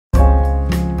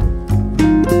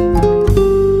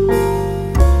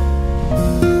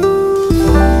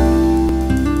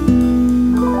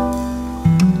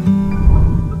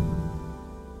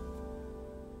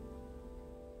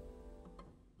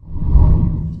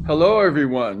Hello,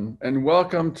 everyone, and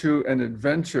welcome to an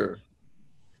adventure.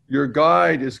 Your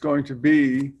guide is going to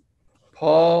be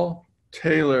Paul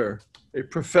Taylor, a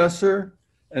professor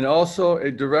and also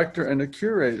a director and a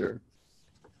curator.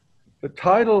 The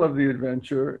title of the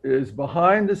adventure is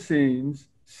Behind the Scenes,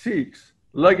 Sikhs,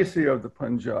 Legacy of the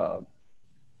Punjab.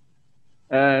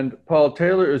 And Paul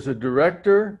Taylor is a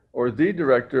director or the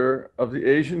director of the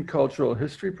Asian Cultural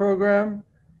History Program,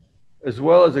 as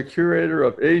well as a curator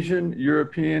of Asian,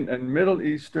 European, and Middle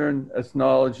Eastern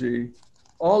ethnology,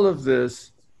 all of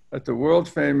this at the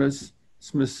world-famous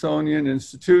Smithsonian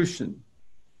Institution.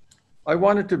 I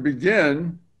wanted to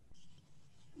begin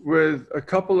with a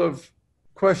couple of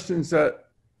questions that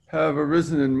have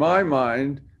arisen in my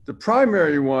mind. The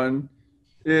primary one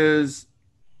is,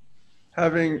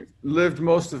 having lived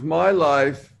most of my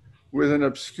life with an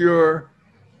obscure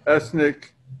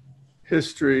ethnic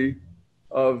history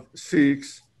of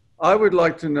Sikhs, I would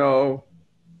like to know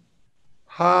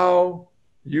how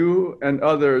you and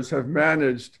others have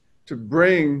managed to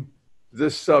bring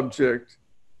this subject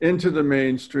into the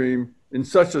mainstream in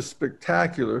such a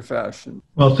spectacular fashion.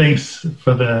 Well, thanks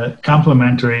for the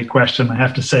complimentary question, I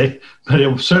have to say, but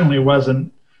it certainly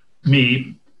wasn't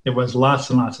me. It was lots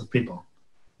and lots of people,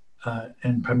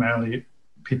 and primarily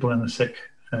people in the Sikh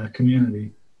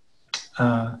community.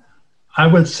 I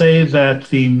would say that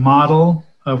the model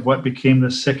of what became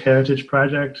the Sikh Heritage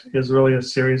Project is really a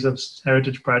series of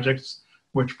heritage projects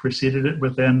which preceded it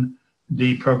within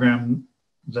the program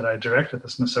that I direct at the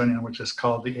Smithsonian, which is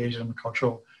called the Asian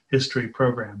Cultural History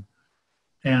Program.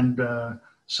 And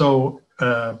so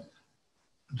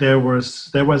there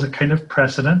was a kind of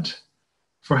precedent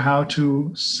for how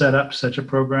to set up such a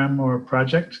program or a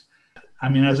project. I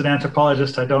mean, as an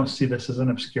anthropologist, I don't see this as an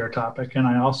obscure topic, and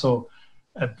I also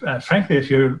frankly, if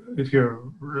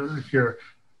your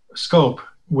scope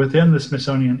within the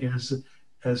Smithsonian is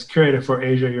as curator for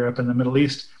Asia, Europe, and the Middle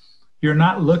East, you're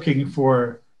not looking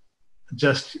for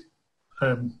just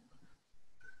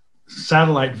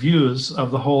satellite views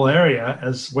of the whole area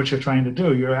as what you're trying to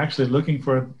do. You're actually looking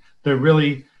for the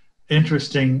really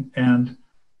interesting and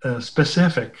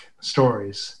specific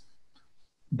stories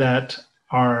that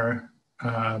are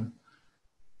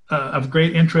of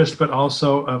great interest, but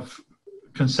also of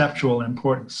conceptual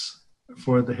importance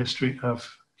for the history of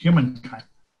humankind.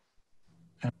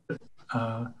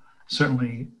 And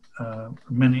certainly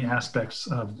many aspects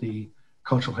of the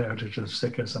cultural heritage of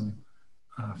Sikhism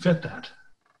fit that.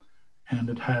 And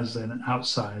it has an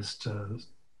outsized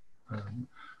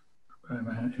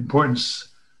importance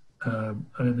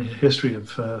in the history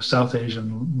of South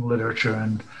Asian literature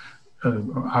and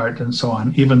art and so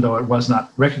on, even though it was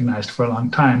not recognized for a long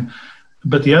time.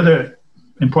 But the other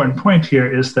important point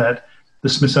here is that the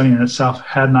Smithsonian itself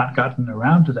had not gotten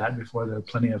around to that before. There were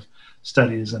plenty of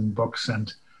studies and books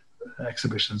and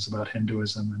exhibitions about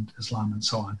Hinduism and Islam and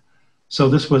so on. So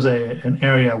this was an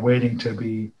area waiting to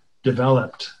be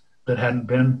developed that hadn't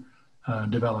been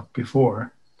developed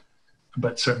before,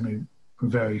 but certainly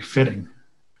very fitting.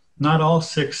 Not all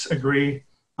Sikhs agree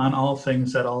on all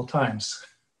things at all times.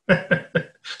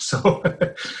 So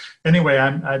anyway,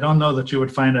 I don't know that you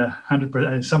would find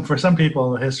 100%. For some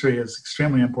people, history is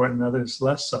extremely important, others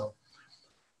less so.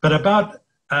 But about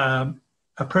a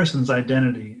person's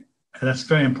identity, that's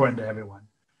very important to everyone.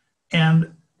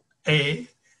 And an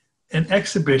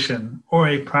exhibition or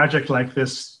a project like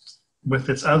this, with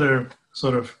its other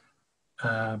sort of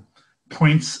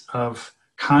points of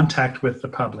contact with the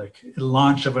public, a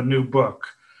launch of a new book,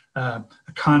 a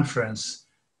conference,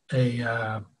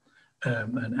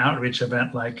 an outreach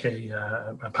event like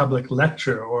a public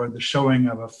lecture, or the showing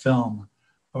of a film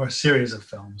or a series of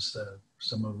films,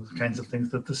 some of the kinds of things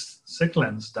that the Sikh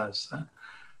Lens does.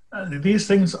 These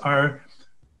things are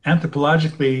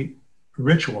anthropologically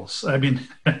rituals. I mean,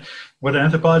 what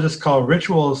anthropologists call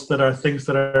rituals, that are things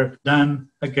that are done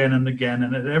again and again,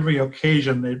 and at every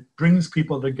occasion it brings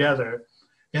people together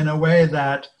in a way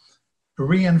that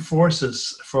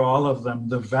reinforces for all of them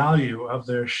the value of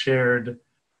their shared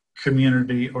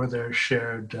community or their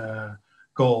shared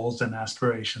goals and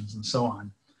aspirations and so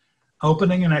on.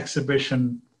 Opening an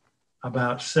exhibition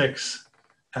about Sikhs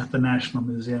at the National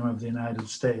Museum of the United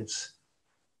States,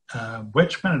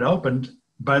 which when it opened,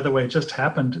 by the way, just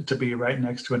happened to be right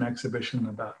next to an exhibition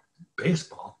about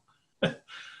baseball.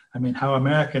 I mean, how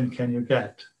American can you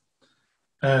get?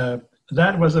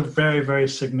 That was a very, very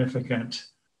significant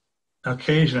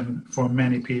occasion for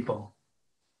many people.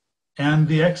 And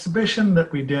the exhibition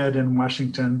that we did in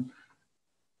Washington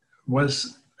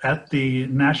was at the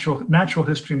Natural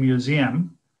History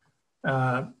Museum.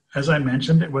 As I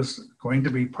mentioned, it was going to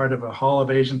be part of a Hall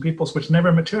of Asian Peoples, which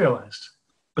never materialized.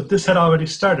 But this had already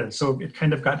started, so it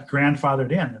kind of got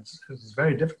grandfathered in. It's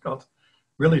very difficult,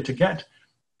 really, to get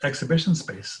exhibition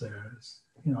space there.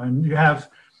 And you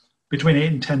have between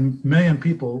 8 and 10 million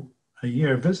people a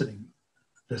year visiting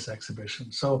this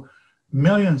exhibition. So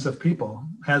millions of people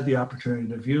had the opportunity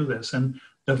to view this. And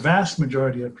the vast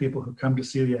majority of people who come to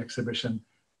see the exhibition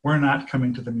were not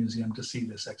coming to the museum to see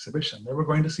this exhibition. They were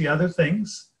going to see other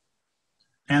things,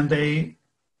 and they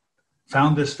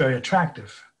found this very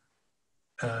attractive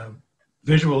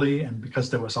visually, and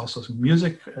because there was also some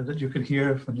music that you could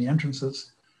hear from the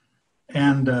entrances.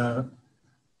 And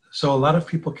so a lot of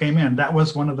people came in. That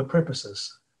was one of the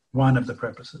purposes,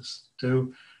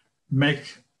 to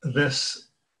make this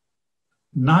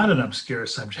not an obscure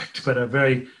subject, but a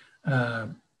very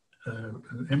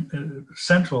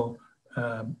central,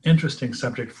 interesting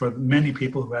subject for many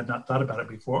people who had not thought about it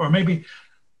before, or maybe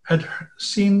had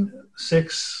seen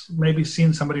Sikhs, maybe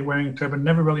seen somebody wearing a turban,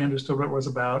 never really understood what it was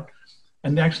about,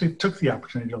 and they actually took the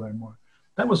opportunity to learn more.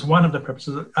 That was one of the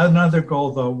purposes. Another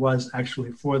goal, though, was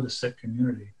actually for the Sikh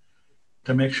community,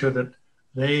 to make sure that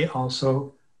they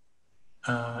also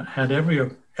had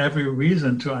every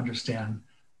reason to understand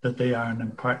that they are an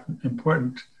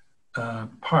important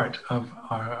part of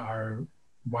our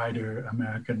wider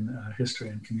American history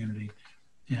and community,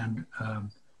 and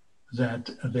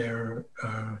that their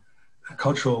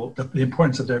the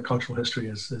importance of their cultural history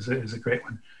is a great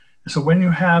one. So when you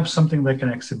have something like an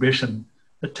exhibition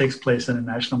that takes place in a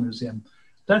national museum,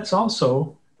 that's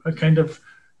also a kind of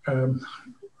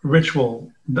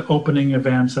ritual, the opening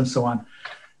events and so on,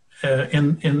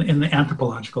 in the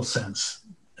anthropological sense.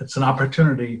 It's an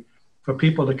opportunity for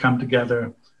people to come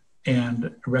together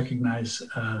and recognize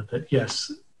that,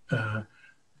 yes,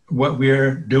 what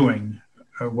we're doing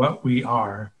or what we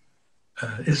are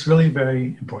is really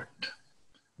very important.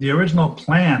 The original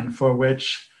plan for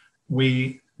which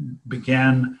we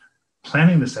began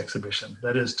planning this exhibition,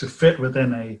 that is to fit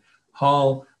within a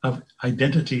hall of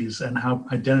identities and how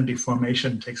identity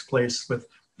formation takes place with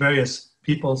various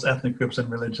peoples, ethnic groups, and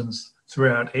religions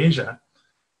throughout Asia,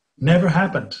 never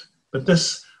happened. But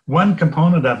this one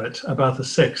component of it, about the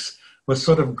Sikhs, was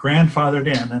sort of grandfathered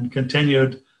in and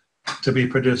continued to be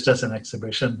produced as an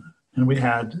exhibition. And we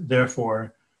had,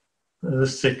 therefore, the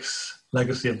Sikhs'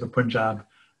 legacy of the Punjab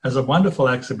as a wonderful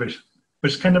exhibition,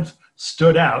 which kind of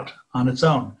stood out on its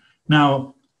own.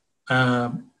 Now,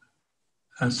 Sandeep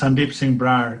Singh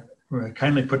Brar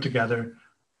kindly put together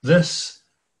this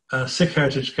Sikh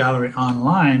Heritage Gallery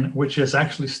online, which is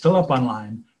actually still up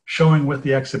online, showing what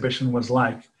the exhibition was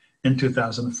like in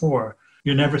 2004.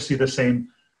 You never see the same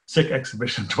Sikh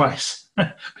exhibition twice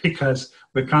because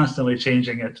we're constantly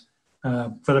changing it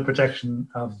for the protection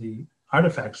of the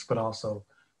artifacts, but also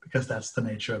because that's the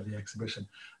nature of the exhibition.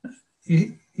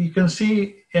 You can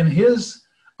see in his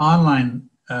online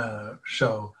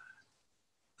show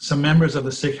some members of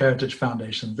the Sikh Heritage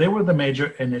Foundation. They were the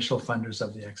major initial funders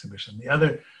of the exhibition.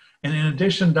 And in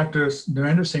addition, Dr.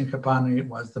 Narendra Singh Kapani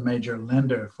was the major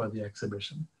lender for the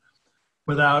exhibition.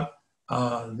 Without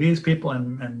these people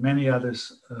and many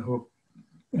others who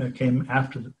came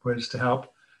afterwards to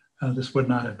help, this would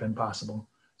not have been possible.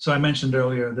 So I mentioned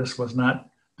earlier, this was not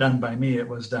done by me, it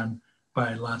was done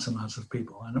by lots and lots of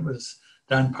people. And it was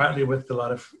done partly with a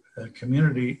lot of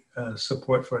community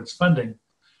support for its funding,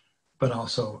 but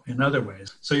also in other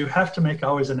ways. So you have to make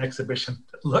always an exhibition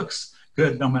that looks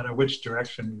good no matter which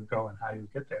direction you go and how you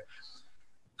get there.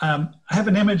 I have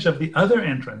an image of the other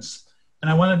entrance,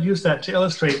 and I wanted to use that to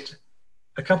illustrate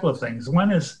a couple of things.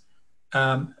 One is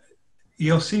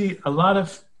you'll see a lot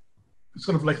of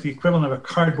sort of like the equivalent of a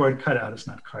cardboard cutout. It's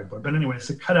not cardboard, but anyway, it's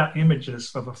a cutout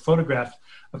images of a photograph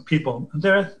of people.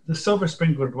 They're at the Silver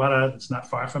Spring Gurdwara, that's not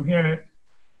far from here.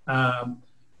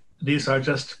 These are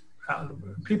just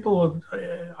people,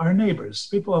 our neighbors,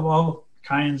 people of all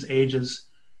kinds, ages,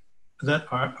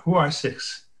 who are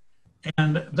Sikhs.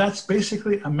 And that's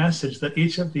basically a message that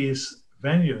each of these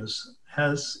venues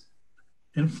has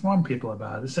informed people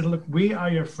about. They said, look, we are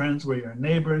your friends, we're your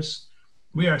neighbors,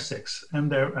 we are Sikhs, and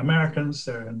they're Americans,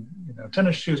 they're in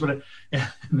tennis shoes, whatever.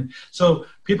 And so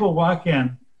people walk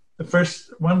in,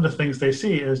 one of the things they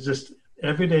see is just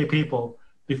everyday people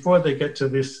before they get to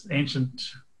this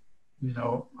ancient,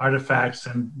 artifacts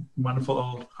and wonderful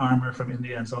old armor from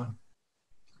India and so on,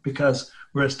 because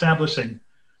we're establishing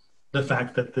the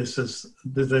fact that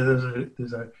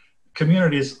these are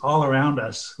communities all around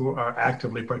us who are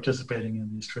actively participating in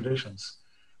these traditions.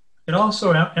 It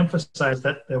also emphasized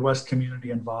that there was community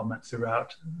involvement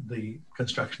throughout the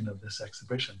construction of this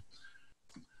exhibition.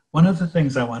 One of the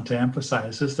things I want to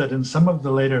emphasize is that in some of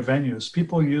the later venues,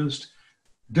 people used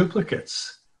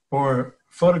duplicates or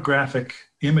photographic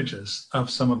images of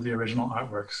some of the original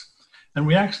artworks. And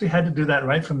we actually had to do that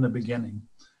right from the beginning.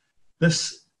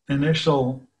 This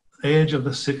initial Age of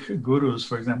the Sikh Gurus,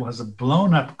 for example, has a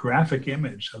blown up graphic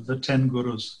image of the 10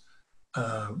 gurus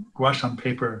gouache on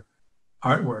paper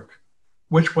artwork,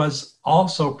 which was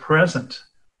also present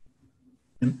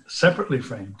and separately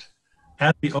framed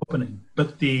at the opening.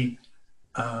 But the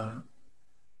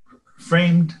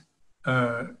framed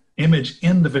image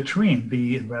in the vitrine,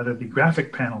 the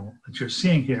graphic panel that you're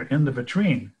seeing here in the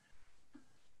vitrine,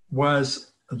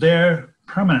 was there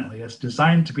permanently. It's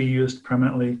designed to be used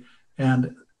permanently,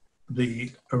 and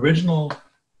the original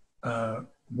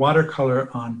watercolor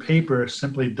on paper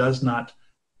simply does not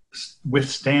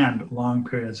withstand long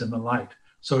periods in the light.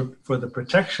 So for the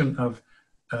protection of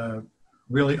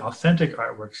really authentic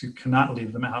artworks, you cannot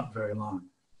leave them out very long.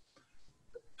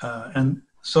 And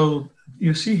so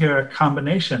you see here a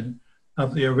combination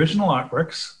of the original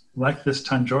artworks, like this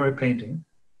Tanjore painting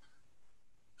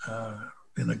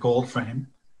in a gold frame,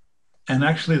 and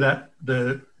actually that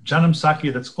the Janam Saki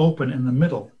that's open in the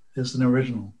middle is an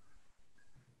original.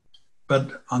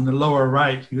 But on the lower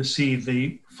right, you see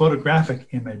the photographic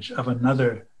image of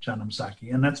another Janam Saki,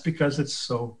 and that's because it's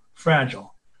so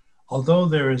fragile. Although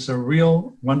there is a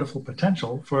real wonderful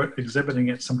potential for exhibiting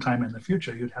it sometime in the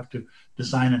future, you'd have to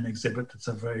design an exhibit that's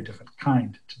a very different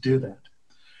kind to do that.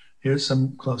 Here's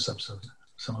some close-ups of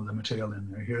some of the material in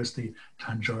there. Here's the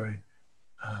Tanjore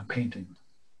painting.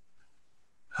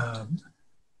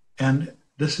 And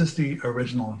this is the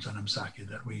original Janam Saki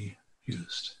that we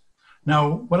used. Now,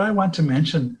 what I want to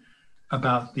mention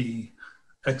about the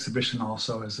exhibition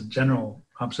also as a general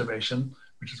observation,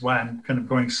 which is why I'm kind of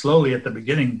going slowly at the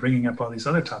beginning, bringing up all these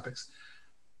other topics,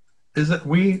 is that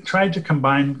we tried to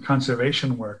combine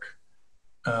conservation work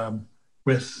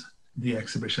with the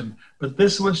exhibition, but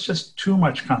this was just too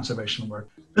much conservation work.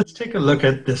 Let's take a look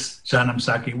at this Janam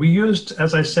Saki. We used,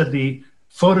 as I said, the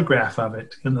photograph of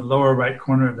it in the lower right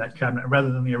corner of that cabinet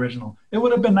rather than the original. It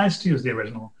would have been nice to use the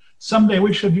original. Someday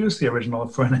we should use the original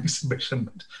for an exhibition,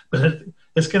 but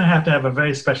it's going to have a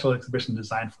very special exhibition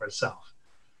designed for itself.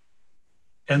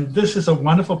 And this is a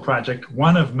wonderful project,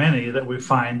 one of many that we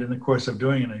find in the course of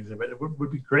doing an exhibit. It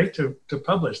would be great to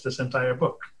publish this entire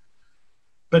book.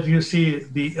 But you see,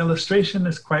 the illustration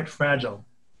is quite fragile.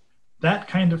 That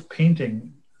kind of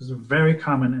painting is very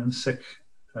common in Sikh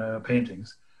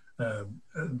paintings. The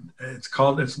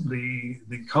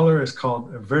color is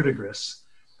called verdigris.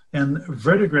 And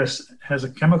verdigris has a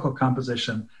chemical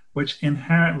composition which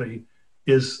inherently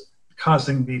is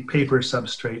causing the paper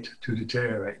substrate to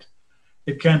deteriorate.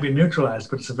 It can be neutralized,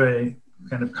 but it's a very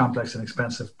kind of complex and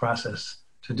expensive process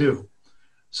to do.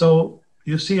 So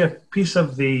you see a piece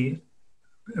of the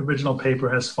original paper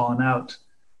has fallen out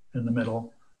in the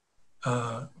middle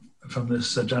from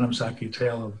this Janam Saki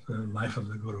tale of the life of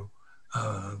the Guru,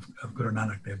 of Guru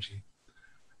Nanak Dev Ji.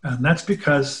 And that's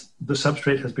because the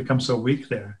substrate has become so weak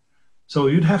there. So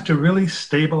you'd have to really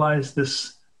stabilize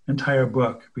this entire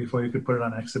book before you could put it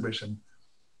on exhibition.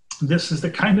 This is the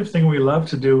kind of thing we love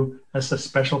to do as a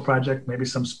special project, maybe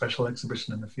some special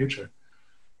exhibition in the future,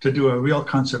 to do a real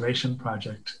conservation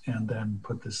project and then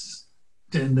put this,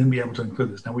 and then be able to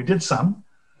include this. Now we did some.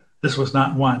 This was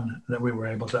not one that we were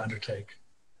able to undertake.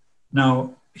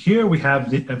 Now here we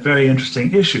have a very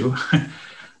interesting issue.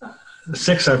 The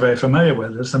Sikhs are very familiar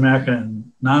with this. American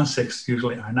and non-Sikhs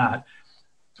usually are not.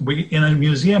 In a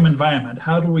museum environment,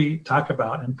 how do we talk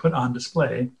about and put on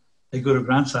display a Guru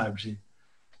Granth Sahib Ji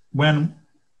when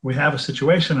we have a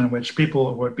situation in which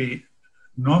people would be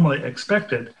normally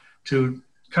expected to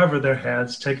cover their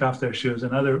heads, take off their shoes,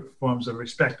 and other forms of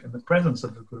respect in the presence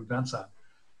of the Guru Granth Sahib?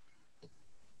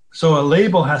 So a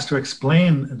label has to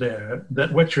explain there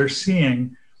that what you're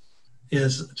seeing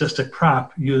is just a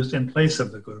prop used in place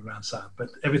of the Guru Granth Sahib, but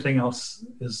everything else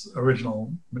is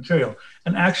original material.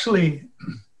 And actually,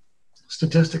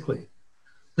 statistically,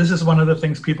 this is one of the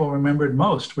things people remembered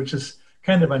most, which is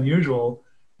kind of unusual,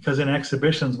 because in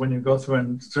exhibitions, when you go through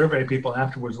and survey people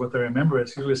afterwards what they remember,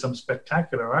 it's usually some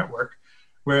spectacular artwork.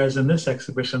 Whereas in this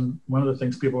exhibition, one of the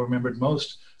things people remembered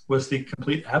most was the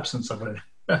complete absence of an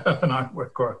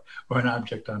artwork or an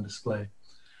object on display.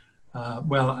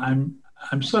 Well,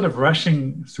 I'm sort of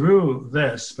rushing through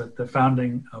this, but the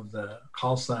founding of the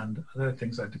Khalsa and other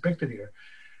things are depicted here.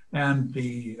 And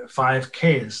the 5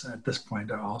 Ks at this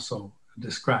point are also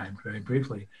described very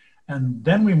briefly. And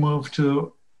then we move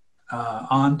to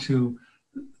on to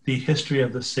the history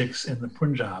of the Sikhs in the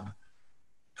Punjab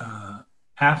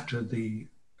after the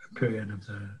period of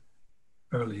the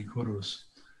early gurus.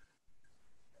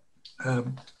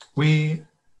 We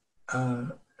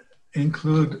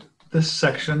include this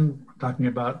section talking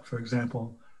about, for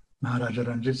example, Maharaja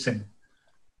Ranjit Singh.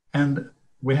 And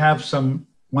we have some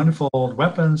wonderful old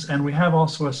weapons, and we have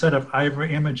also a set of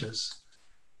ivory images.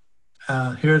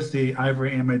 Here's the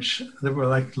ivory image that were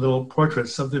like little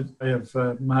portraits of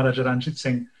Maharaja Ranjit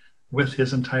Singh with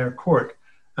his entire court.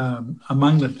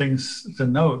 Among the things to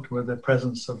note were the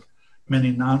presence of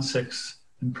many non-Sikhs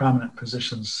in prominent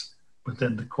positions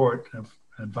within the court of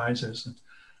advisors, and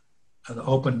the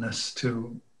openness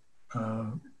to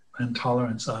and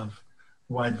tolerance of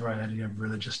a wide variety of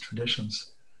religious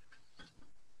traditions.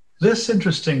 This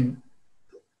interesting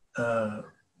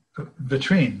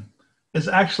vitrine is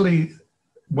actually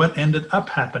what ended up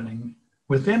happening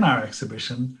within our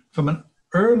exhibition from an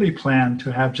early plan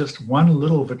to have just one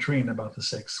little vitrine about the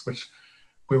Sikhs, which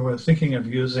we were thinking of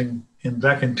using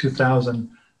back in 2000,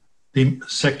 the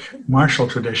Sikh martial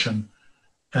tradition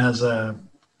as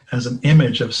an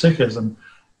image of Sikhism,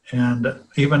 and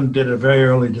even did a very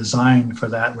early design for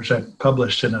that, which I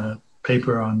published in a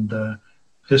paper on the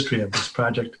history of this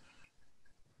project.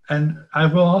 And I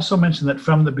will also mention that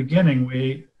from the beginning,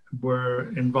 we were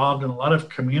involved in a lot of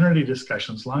community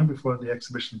discussions long before the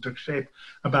exhibition took shape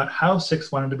about how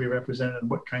Sikhs wanted to be represented and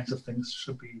what kinds of things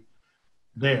should be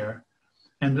there.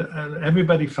 And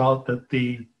everybody felt that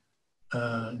the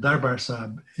Darbar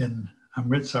Sahib in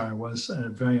Amritsar was a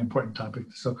very important topic,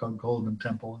 the so-called Golden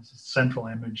Temple, is a central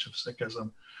image of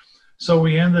Sikhism. So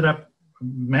we ended up,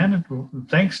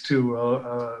 thanks to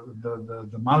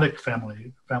the Malik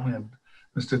family of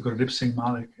Mr. Gurdip Singh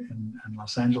Malik in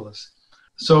Los Angeles.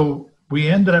 So we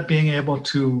ended up being able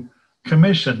to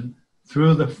commission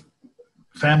through the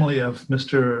family of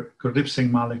Mr. Gurdip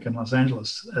Singh Malik in Los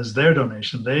Angeles as their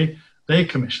donation. They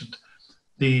commissioned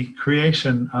the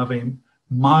creation of a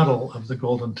model of the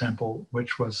Golden Temple,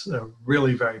 which was a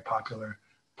really very popular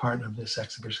part of this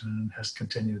exhibition and has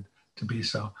continued to be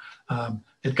so.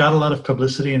 It got a lot of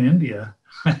publicity in India,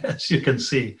 as you can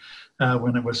see,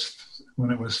 when it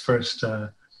was first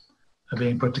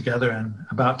being put together and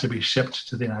about to be shipped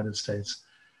to the United States.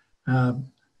 But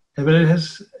it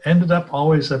has ended up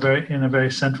always in a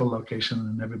very central location,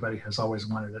 and everybody has always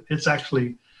wanted it. It's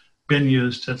actually been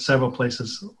used at several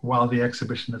places while the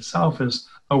exhibition itself is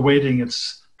awaiting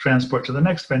its transport to the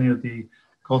next venue. The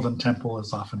Golden Temple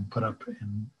is often put up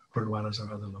in Gurdwaras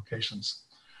or other locations.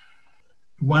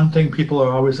 One thing people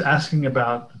are always asking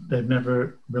about, they've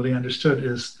never really understood,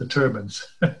 is the turbans.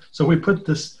 So we put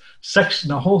this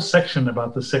section, a whole section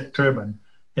about the Sikh turban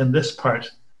in this part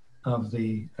of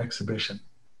the exhibition.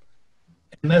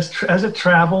 And as it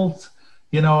traveled,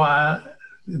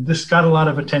 this got a lot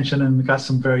of attention and got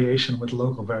some variation with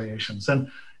local variations. And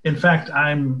in fact,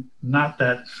 I'm not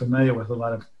that familiar with a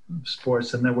lot of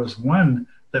sports, and there was one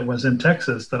that was in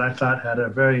Texas that I thought had a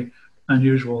very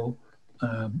unusual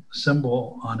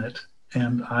symbol on it.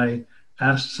 And I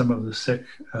asked some of the Sikh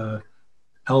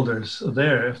elders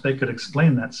there if they could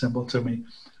explain that symbol to me.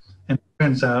 And it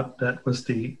turns out that was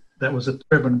a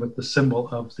turban with the symbol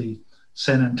of the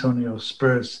San Antonio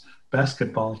Spurs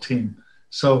basketball team.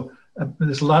 So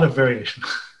there's a lot of variation.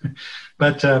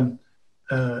 But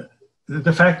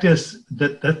the fact is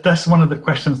that's one of the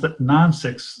questions that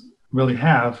non-Sikhs really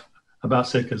have about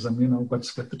Sikhism,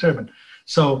 what's with the turban.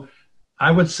 So I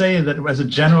would say that as a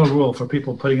general rule for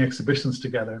people putting exhibitions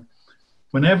together,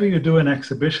 whenever you do an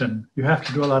exhibition, you have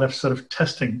to do a lot of sort of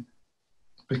testing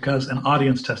and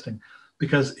audience testing,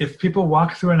 because if people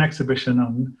walk through an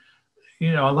exhibition,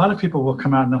 a lot of people will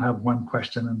come out and they'll have one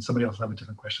question and somebody else will have a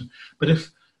different question. But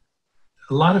if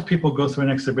a lot of people go through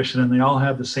an exhibition and they all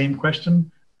have the same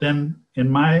question, then in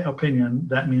my opinion,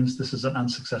 that means this is an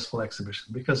unsuccessful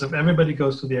exhibition. Because if everybody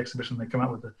goes to the exhibition, they come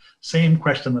out with the same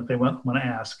question that they want to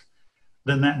ask,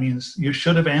 then that means you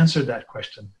should have answered that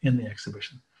question in the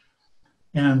exhibition.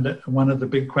 And one of the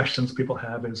big questions people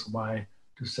have is, why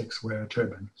do Sikhs wear a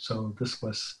turban? So this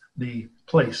was the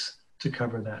place to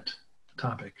cover that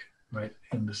topic, right,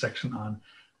 in the section on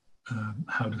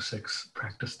how do Sikhs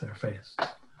practice their faith.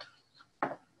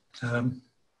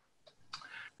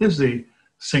 Here's the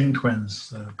Singh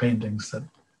twins paintings that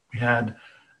we had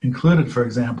included, for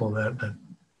example, that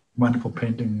wonderful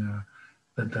painting,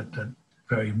 that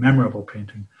very memorable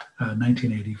painting,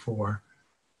 1984,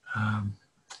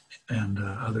 and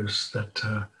others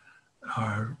that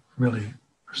are really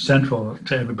central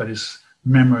to everybody's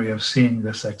memory of seeing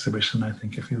this exhibition, I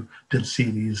think, if you did see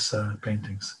these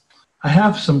paintings. I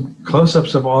have some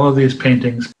close-ups of all of these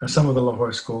paintings. Some of the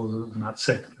Lahore schools are not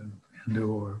Sikh, Hindu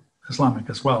or Islamic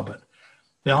as well, but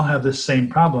they all have this same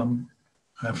problem,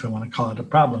 if I want to call it a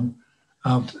problem,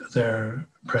 of their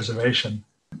preservation.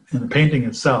 In the painting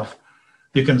itself,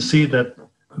 you can see that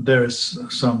there's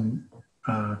some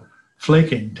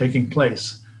flaking taking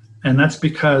place And that's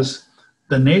because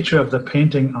the nature of the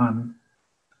painting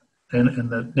and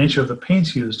the nature of the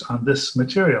paints used on this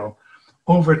material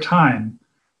over time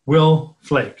will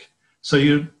flake. So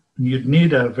you'd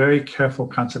need a very careful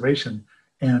conservation.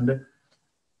 And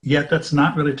yet that's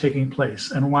not really taking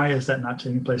place. And why is that not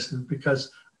taking place?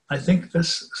 Because I think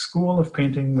this school of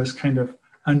painting was kind of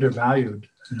undervalued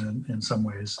in some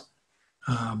ways.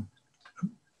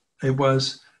 It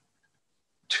was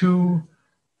too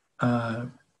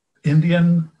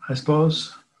Indian, I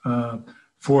suppose,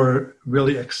 for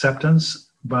really acceptance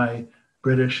by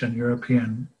British and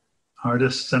European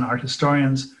artists and art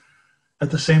historians.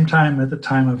 At the same time, at the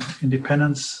time of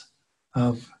independence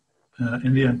of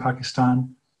India and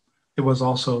Pakistan, it was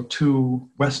also too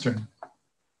Western.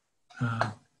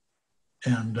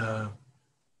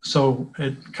 So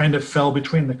it kind of fell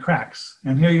between the cracks.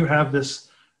 And here you have this,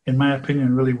 in my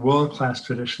opinion, really world-class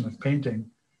tradition of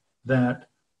painting that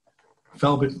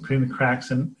fell between the cracks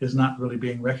and is not really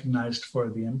being recognized for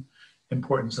the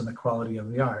importance and the quality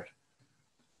of the art.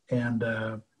 And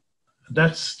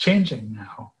that's changing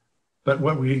now. But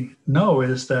what we know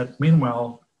is that,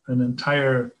 meanwhile, an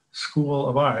entire school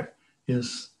of art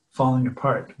is falling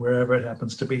apart wherever it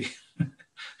happens to be.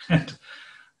 And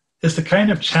it's the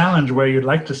kind of challenge where you'd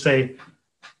like to say,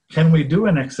 can we do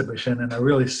an exhibition and a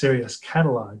really serious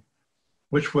catalog,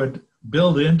 which would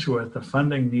build into it the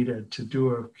funding needed to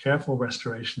do a careful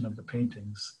restoration of the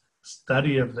paintings,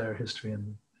 study of their history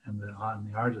and the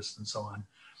artists and so on,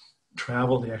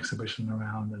 travel the exhibition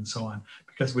around and so on,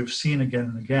 because we've seen again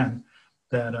and again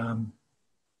that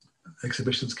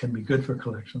exhibitions can be good for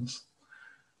collections.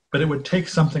 But it would take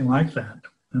something like that,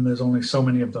 and there's only so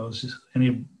many of those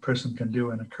any person can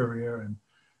do in a career and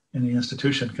any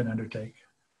institution can undertake.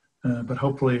 But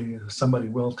hopefully somebody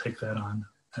will take that on,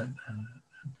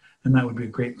 and that would be a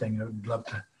great thing. I would love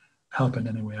to help in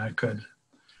any way I could.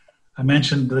 I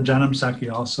mentioned the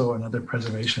Janamsaki, also another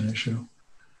preservation issue.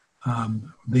 I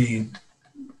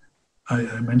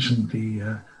mentioned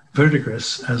the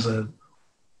verdigris as a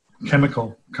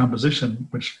chemical composition,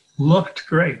 which looked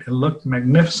great. It looked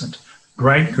magnificent,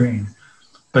 bright green,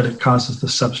 but it causes the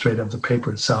substrate of the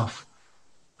paper itself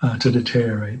to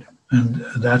deteriorate. And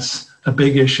that's a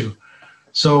big issue.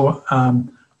 So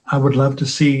I would love to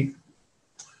see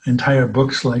entire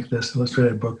books like this,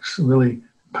 illustrated books, really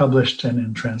published and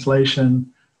in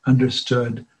translation,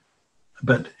 understood,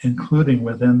 but including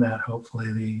within that,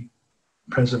 hopefully, the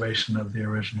preservation of the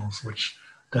originals, which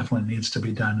definitely needs to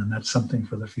be done, and that's something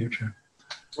for the future.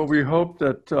 Well, we hope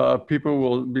that people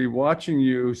will be watching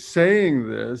you saying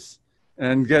this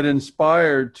and get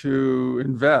inspired to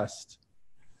invest.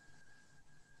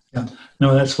 Yeah,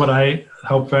 no, that's what I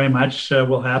hope very much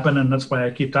will happen, and that's why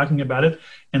I keep talking about it.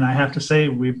 And I have to say,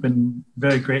 we've been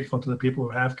very grateful to the people who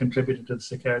have contributed to the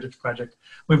Sikh Heritage Project.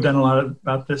 We've done a lot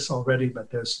about this already, but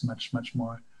there's much, much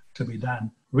more to be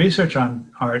done. Research on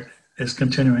art is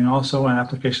continuing also on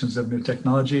applications of new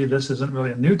technology. This isn't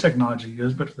really a new technology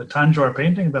used, but for the Tanjore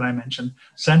painting that I mentioned,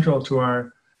 central to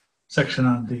our section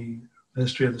on the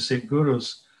history of the Sikh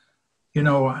gurus, you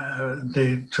know,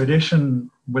 the tradition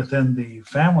within the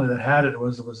family that had it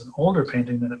was an older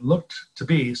painting than it looked to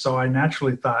be. So I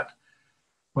naturally thought,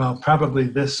 well, probably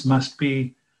this must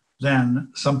be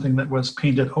then something that was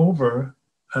painted over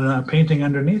a painting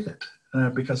underneath it,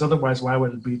 because otherwise, why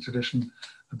would it be tradition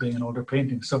of being an older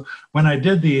painting? So when I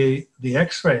did the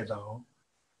X-ray, though,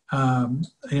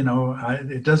 you know,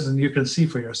 it doesn't. You can see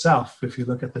for yourself if you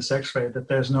look at this X-ray that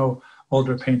there's no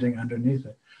older painting underneath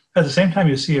it. At the same time,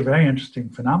 you see a very interesting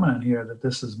phenomenon here that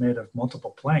this is made of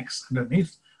multiple planks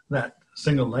underneath that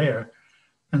single layer,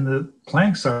 and the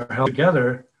planks are held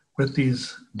together with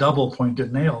these double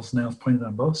pointed nails pointed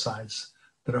on both sides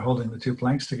that are holding the two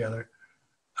planks together.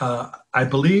 I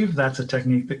believe that's a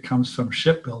technique that comes from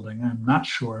shipbuilding. I'm not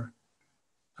sure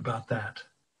about that.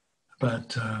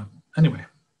 But anyway,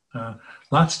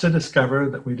 lots to discover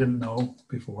that we didn't know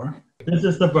before. This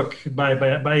is the book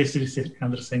by Sri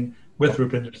Sikandar Singh with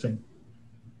Rupinder Singh.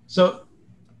 So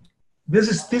this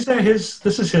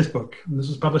is his book. This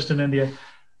was published in India,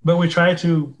 but we try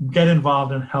to get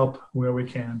involved and help where we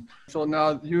can. So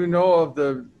now you know of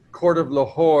the Court of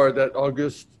Lahore that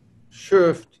Auguste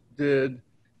Schrift did,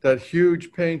 that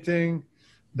huge painting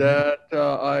that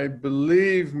I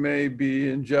believe may be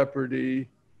in jeopardy.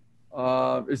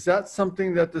 Is that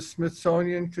something that the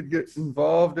Smithsonian could get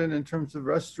involved in terms of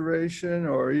restoration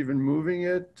or even moving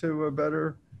it to a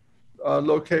better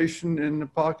location in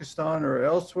Pakistan or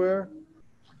elsewhere?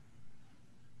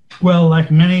 Well, like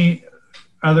many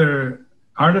other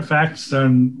artifacts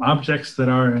and objects that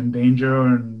are in danger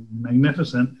and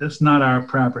magnificent, it's not our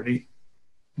property.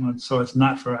 So it's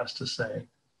not for us to say.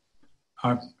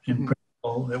 in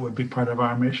principle, it would be part of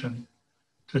our mission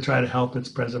to try to help its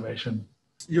preservation.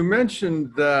 You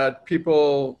mentioned that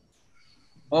people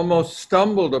almost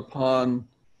stumbled upon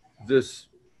this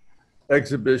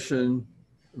exhibition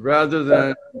rather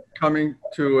than coming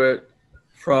to it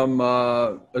from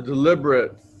a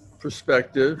deliberate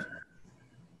perspective.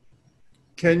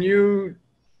 Can you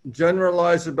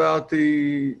generalize about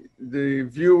the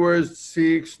viewers,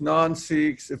 Sikhs,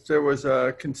 non-Sikhs, if there was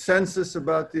a consensus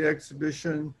about the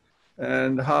exhibition,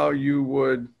 and how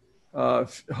you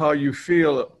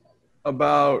feel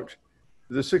about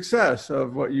the success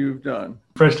of what you've done?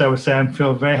 First, I would say I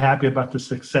feel very happy about the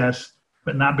success,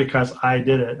 but not because I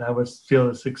did it. I would feel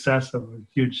the success of a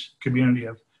huge community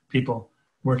of people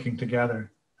working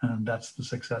together, and that's the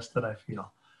success that I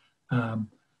feel.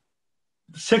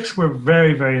 The Sikhs were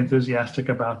very, very enthusiastic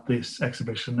about this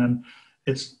exhibition, and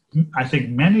I think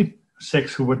many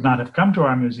Sikhs who would not have come to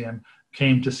our museum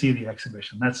came to see the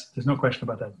exhibition. There's no question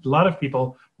about that. A lot of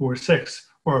people who were Sikhs,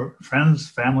 or friends,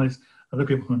 families, other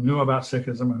people who knew about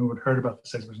Sikhism and who had heard about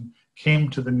this exhibition, came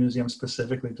to the museum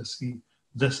specifically to see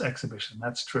this exhibition.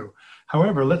 That's true.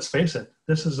 However, let's face it,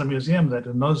 this is a museum that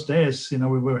in those days, we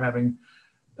were having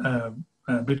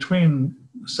between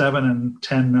 7 and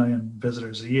 10 million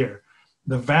visitors a year.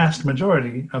 The vast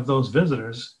majority of those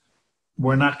visitors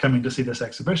were not coming to see this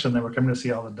exhibition. They were coming to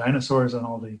see all the dinosaurs and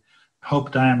all the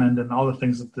Hope Diamond and all the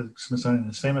things that the Smithsonian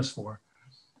is famous for.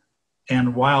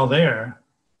 And while there,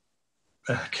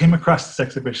 came across this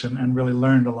exhibition and really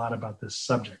learned a lot about this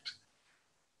subject.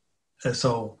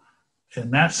 So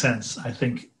in that sense, I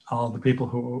think all the people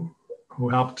who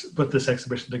helped put this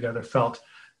exhibition together felt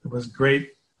it was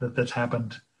great that this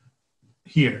happened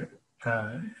here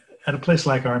at a place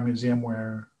like our museum,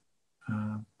 where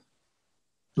a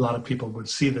lot of people would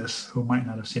see this who might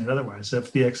not have seen it otherwise.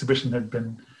 If the exhibition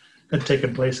had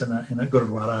taken place in a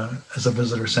Gurudwara, as a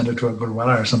visitor center to a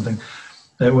Gurudwara or something,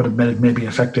 that would have made it maybe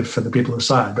effective for the people who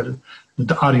saw it, but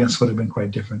the audience would have been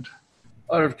quite different.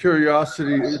 Out of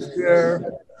curiosity, is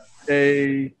there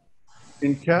a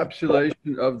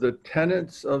encapsulation of the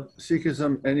tenets of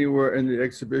Sikhism anywhere in the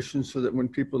exhibition, so that when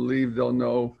people leave, they'll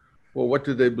know, well, what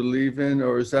do they believe in,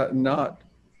 or is that not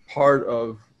part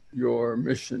of your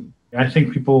mission? I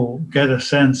think people get a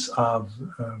sense of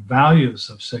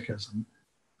values of Sikhism.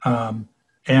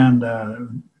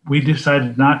 And we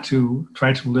decided not to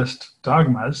try to list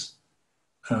dogmas,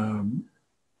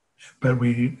 but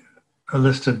we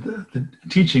listed the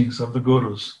teachings of the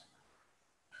gurus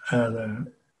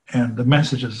and the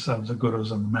messages of the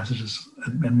gurus, and the messages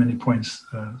at many points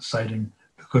citing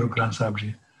the Guru Granth Sahib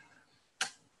Ji.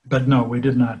 But no, we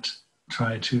did not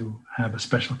try to have a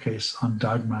special case on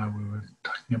dogma. We were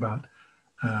talking about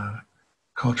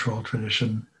cultural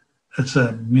tradition. It's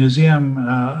a museum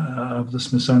of the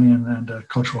Smithsonian and a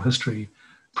cultural history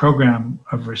program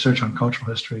of research on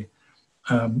cultural history.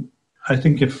 I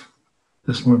think if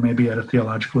this were maybe at a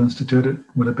theological institute, it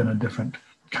would have been a different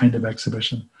kind of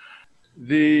exhibition.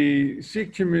 The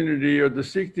Sikh community, or the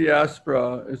Sikh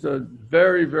diaspora, is a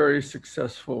very, very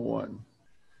successful one.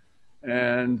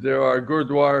 And there are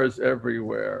gurdwaras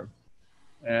everywhere.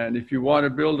 And if you want to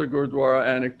build a gurdwara,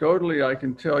 anecdotally, I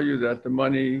can tell you that the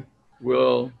money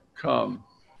will come.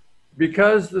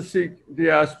 Because the Sikh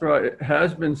diaspora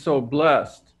has been so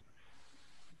blessed,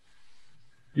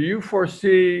 do you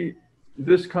foresee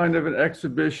this kind of an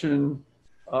exhibition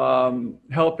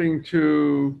helping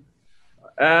to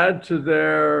add to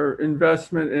their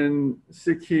investment in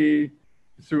Sikhi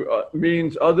through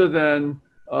means other than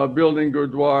building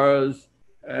gurdwaras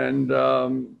and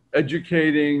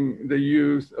educating the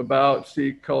youth about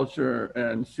Sikh culture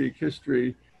and Sikh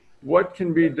history? What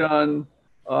can be done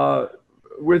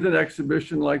with an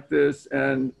exhibition like this,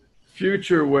 and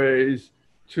future ways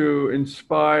to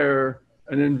inspire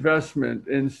an investment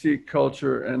in Sikh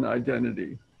culture and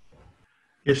identity?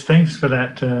 Yes, thanks for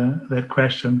that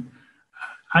question.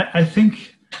 I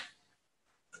think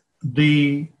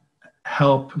the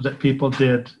help that people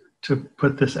did to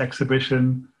put this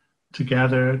exhibition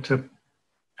together, to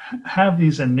have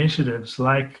these initiatives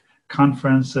like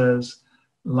conferences,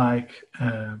 like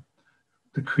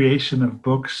the creation of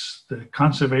books, the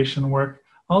conservation work,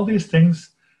 all these things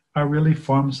are really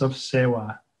forms of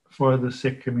sewa for the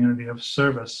Sikh community, of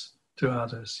service to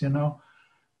others,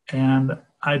 And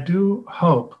I do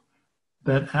hope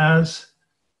that as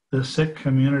the Sikh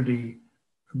community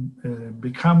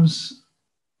becomes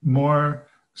more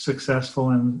successful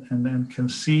and can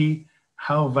see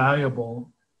how valuable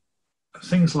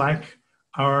things like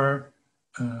our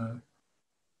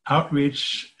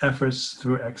outreach efforts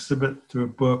through exhibit, through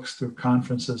books, through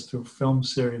conferences, through film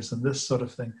series, and this sort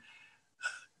of thing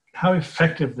how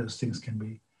effective those things can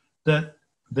be, that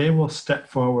they will step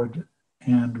forward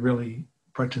and really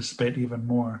participate even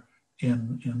more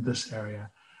in this area.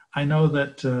 I know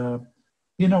that,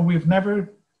 we've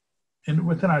never,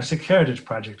 within our Sikh Heritage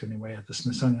Project anyway at the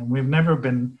Smithsonian, we've never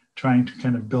been trying to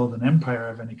kind of build an empire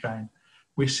of any kind.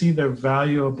 We see their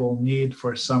valuable need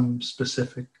for some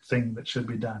specific thing that should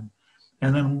be done.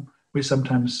 And then we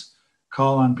sometimes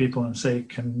call on people and say,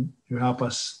 can you help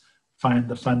us find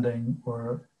the funding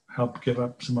or help give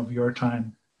up some of your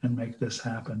time and make this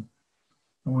happen?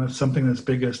 And with something as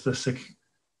big as the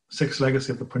Sikh's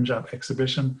Legacy of the Punjab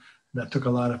exhibition, that took a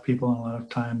lot of people and a lot of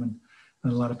time,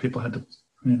 and a lot of people had to,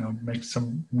 make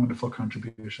some wonderful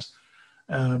contributions.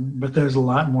 But there's a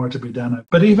lot more to be done.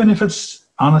 But even if it's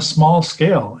on a small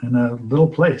scale in a little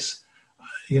place,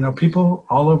 people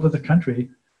all over the country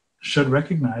should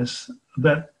recognize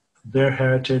that their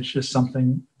heritage is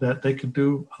something that they could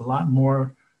do a lot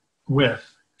more with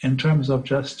in terms of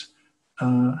just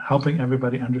helping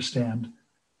everybody understand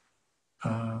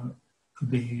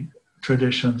the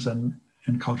traditions and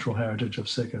cultural heritage of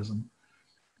Sikhism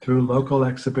through local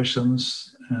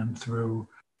exhibitions and through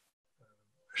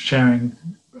sharing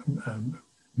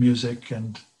music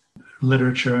and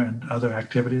literature and other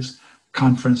activities,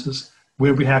 conferences.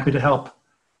 We'll be happy to help.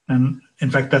 And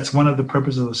in fact, that's one of the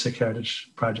purposes of the Sikh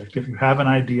Heritage Project. If you have an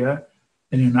idea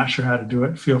and you're not sure how to do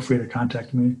it, feel free to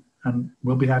contact me and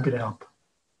we'll be happy to help.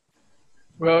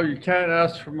 Well, you can't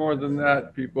ask for more than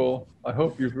that, people. I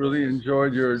hope you've really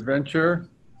enjoyed your adventure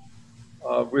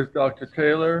with Dr.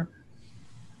 Taylor.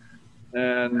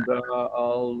 And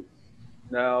I'll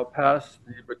now pass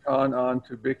the baton on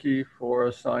to Vicky for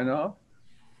a sign-off.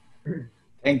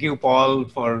 Thank you, Paul,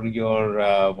 for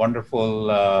your wonderful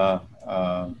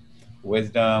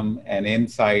wisdom and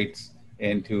insights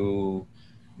into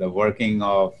the working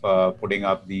of putting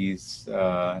up these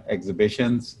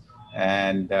exhibitions,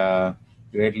 and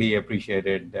greatly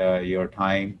appreciated your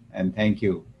time, and thank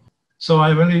you. So I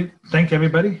really thank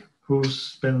everybody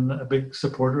who's been a big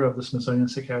supporter of the Smithsonian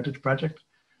Sikh Heritage Project.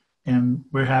 And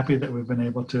we're happy that we've been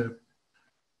able to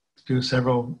do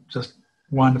several just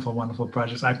wonderful, wonderful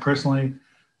projects. I personally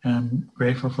am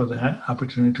grateful for the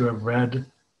opportunity to have read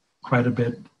quite a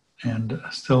bit and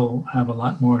still have a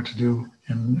lot more to do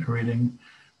in reading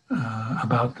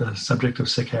about the subject of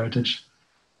Sikh heritage.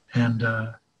 And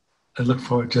I look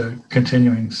forward to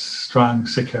continuing strong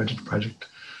Sikh Heritage Project,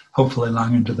 hopefully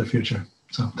long into the future.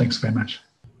 So thanks very much.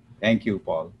 Thank you,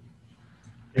 Paul.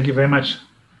 Thank you very much.